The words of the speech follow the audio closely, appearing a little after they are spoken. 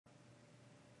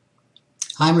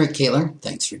I'm Rick Kaler.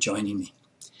 Thanks for joining me.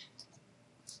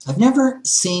 I've never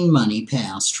seen money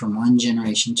passed from one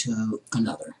generation to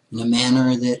another in a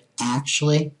manner that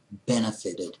actually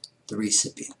benefited the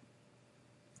recipient.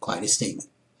 Quite a statement.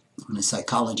 When a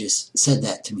psychologist said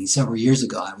that to me several years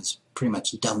ago, I was pretty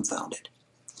much dumbfounded.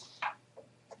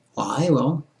 Why?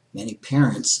 Well, many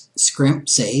parents scrimp,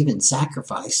 save, and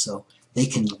sacrifice so they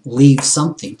can leave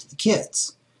something to the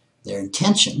kids. Their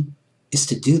intention is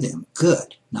to do them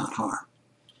good, not harm.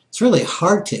 It's really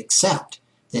hard to accept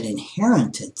that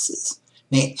inheritances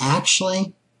may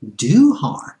actually do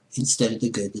harm instead of the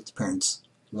good that the parents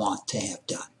want to have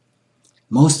done.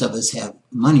 Most of us have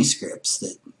money scripts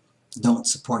that don't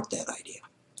support that idea.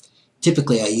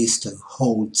 Typically, I used to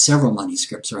hold several money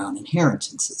scripts around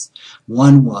inheritances.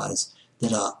 One was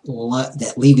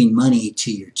that leaving money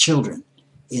to your children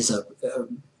is a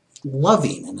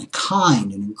loving and a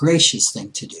kind and a gracious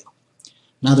thing to do.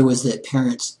 Another was that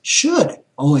parents should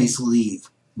always leave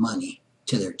money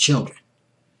to their children.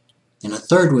 And a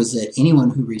third was that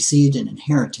anyone who received an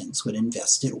inheritance would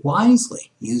invest it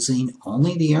wisely, using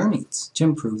only the earnings to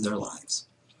improve their lives.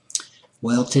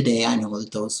 Well, today I know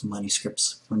that those money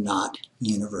scripts were not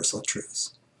universal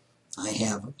truths. I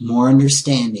have more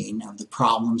understanding of the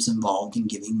problems involved in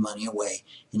giving money away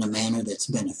in a manner that's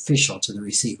beneficial to the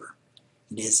receiver.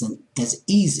 It isn't as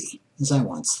easy as I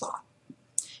once thought.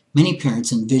 Many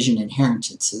parents envision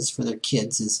inheritances for their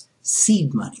kids as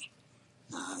seed money.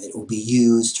 It will be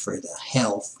used for the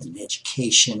health and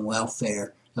education,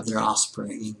 welfare of their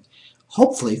offspring,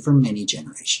 hopefully for many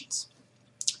generations.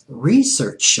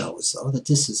 Research shows, though, that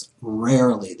this is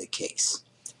rarely the case.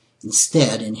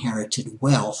 Instead, inherited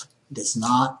wealth does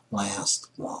not last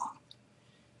long.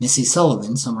 Missy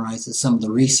Sullivan summarizes some of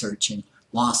the research in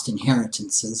Lost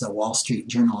Inheritances, a Wall Street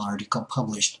Journal article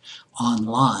published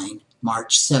online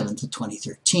March 7th of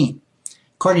 2013.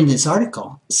 According to this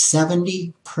article,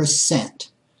 70%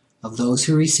 of those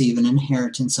who receive an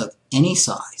inheritance of any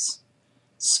size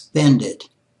spend it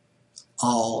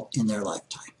all in their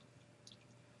lifetime.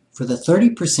 For the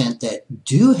 30% that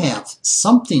do have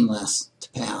something left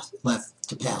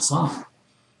to pass on,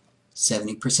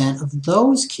 70% of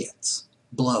those kids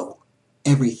blow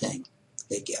everything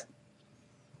they get.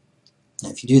 Now,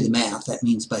 if you do the math, that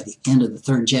means by the end of the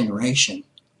third generation,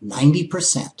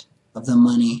 90% of the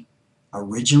money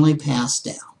originally passed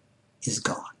down is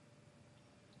gone.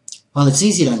 While it's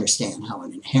easy to understand how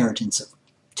an inheritance of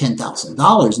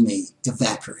 $10,000 may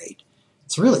evaporate,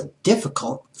 it's really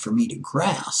difficult for me to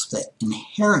grasp that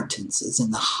inheritances in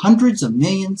the hundreds of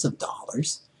millions of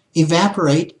dollars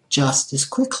evaporate just as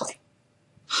quickly.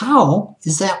 How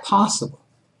is that possible?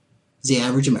 Is the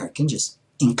average American just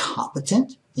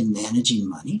incompetent in managing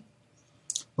money?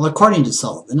 Well, according to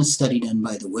Sullivan, a study done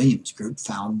by the Williams Group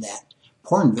found that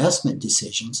poor investment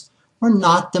decisions were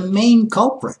not the main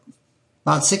culprit.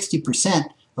 About 60%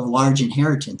 of large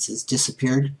inheritances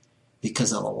disappeared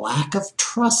because of a lack of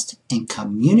trust and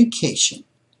communication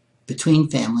between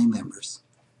family members.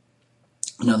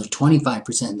 Another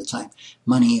 25% of the time,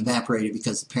 money evaporated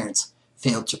because the parents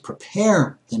failed to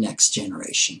prepare the next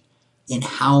generation in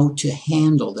how to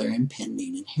handle their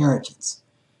impending inheritance.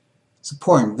 So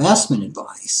poor investment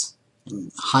advice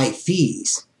and high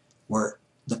fees were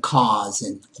the cause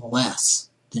in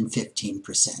less than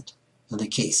 15% of the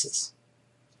cases.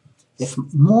 If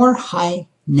more high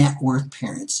net worth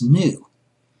parents knew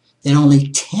that only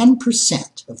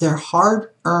 10% of their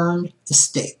hard-earned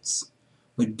estates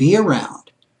would be around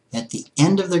at the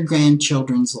end of their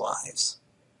grandchildren's lives,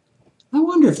 I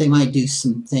wonder if they might do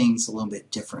some things a little bit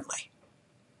differently.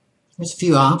 There's a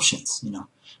few options,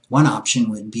 One option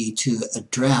would be to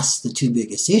address the two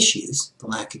biggest issues, the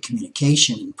lack of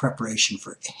communication and preparation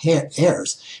for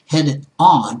heirs, head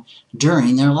on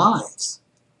during their lives.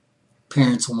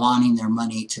 Parents wanting their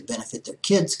money to benefit their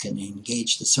kids can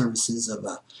engage the services of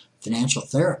a financial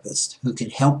therapist who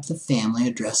could help the family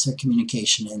address their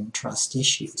communication and trust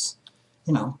issues,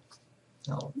 a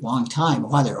long time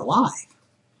while they're alive.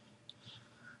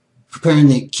 Preparing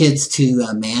the kids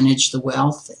to manage the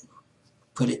wealth and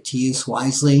put it to use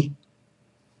wisely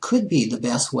could be the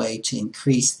best way to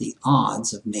increase the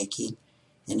odds of making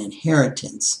an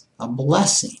inheritance a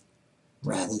blessing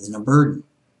rather than a burden.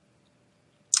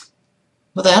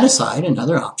 With that aside,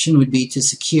 another option would be to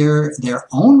secure their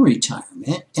own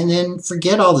retirement and then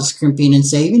forget all the scrimping and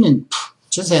saving and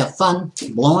just have fun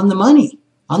blowing the money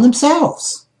on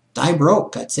themselves. Die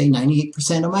broke. I'd say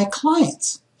 98% of my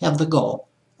clients have the goal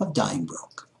of dying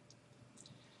broke.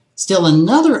 Still,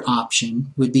 another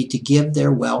option would be to give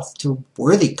their wealth to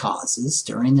worthy causes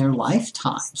during their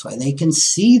lifetime so they can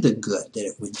see the good that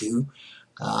it would do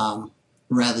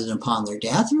rather than upon their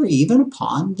death, or even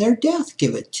upon their death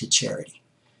give it to charity.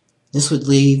 This would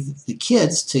leave the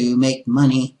kids to make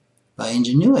money by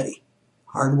ingenuity,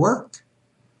 hard work,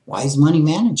 wise money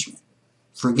management,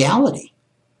 frugality,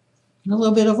 and a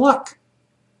little bit of luck.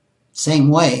 Same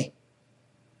way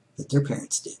that their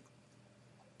parents did.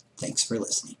 Thanks for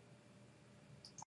listening.